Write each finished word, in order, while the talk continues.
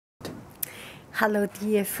Hello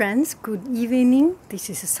dear friends, good evening. This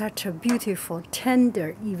is such a beautiful,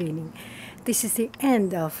 tender evening. This is the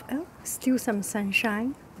end of, still some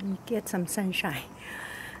sunshine. Let me get some sunshine.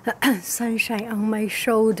 Sunshine on my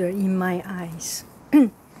shoulder, in my eyes. I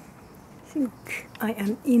think I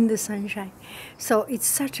am in the sunshine. So it's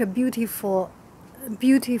such a beautiful,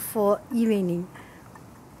 beautiful evening.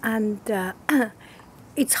 And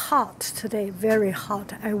it's hot today, very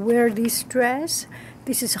hot. I wear this dress.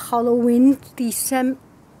 This is Halloween,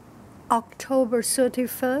 October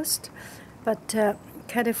 31st, but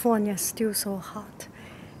California is still so hot.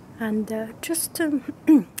 And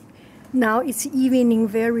now it's evening,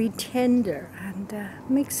 very tender, and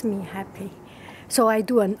makes me happy. So I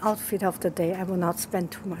do an outfit of the day. I will not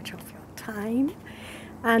spend too much of your time.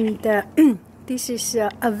 And this is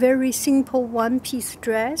a very simple one-piece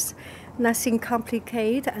dress, nothing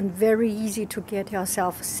complicated, and very easy to get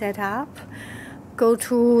yourself set up. Go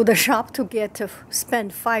to the shop to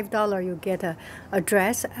spend $5, you get a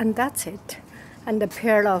dress, and that's it. And a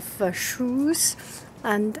pair of shoes,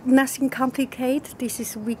 and nothing complicated. This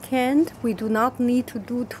is weekend. We do not need to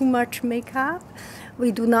do too much makeup.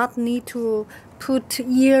 We do not need to put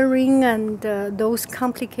earring and those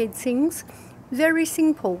complicated things. Very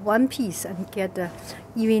simple, one piece, and get the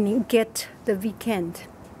weekend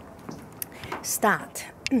start.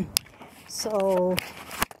 So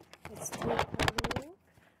let's take a look.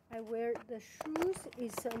 I wear the shoes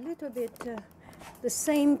is a little bit the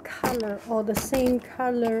same color or the same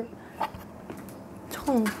color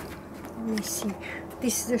tone. Let me see.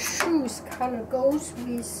 This the shoes color goes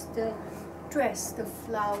with the dress, the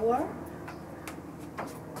flower.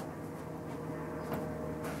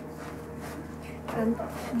 And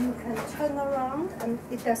you can turn around, and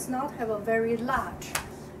it does not have a very large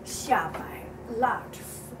large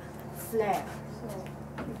flare. So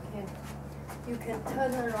you can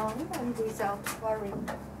turn around and without worrying.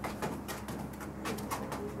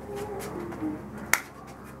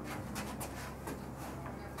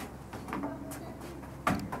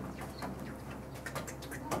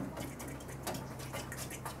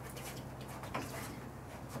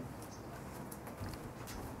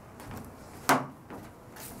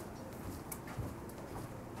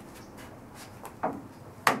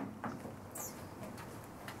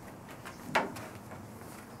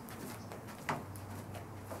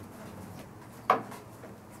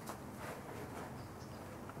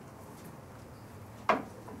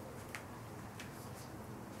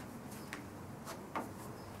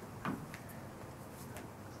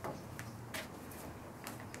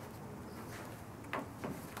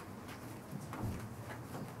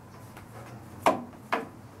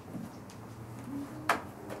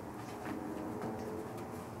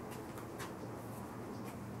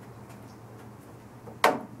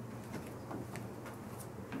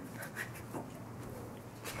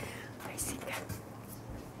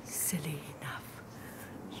 Silly enough,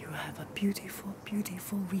 you have a beautiful,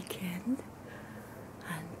 beautiful weekend,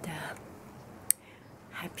 and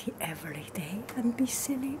happy every day, and be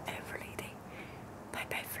silly every day.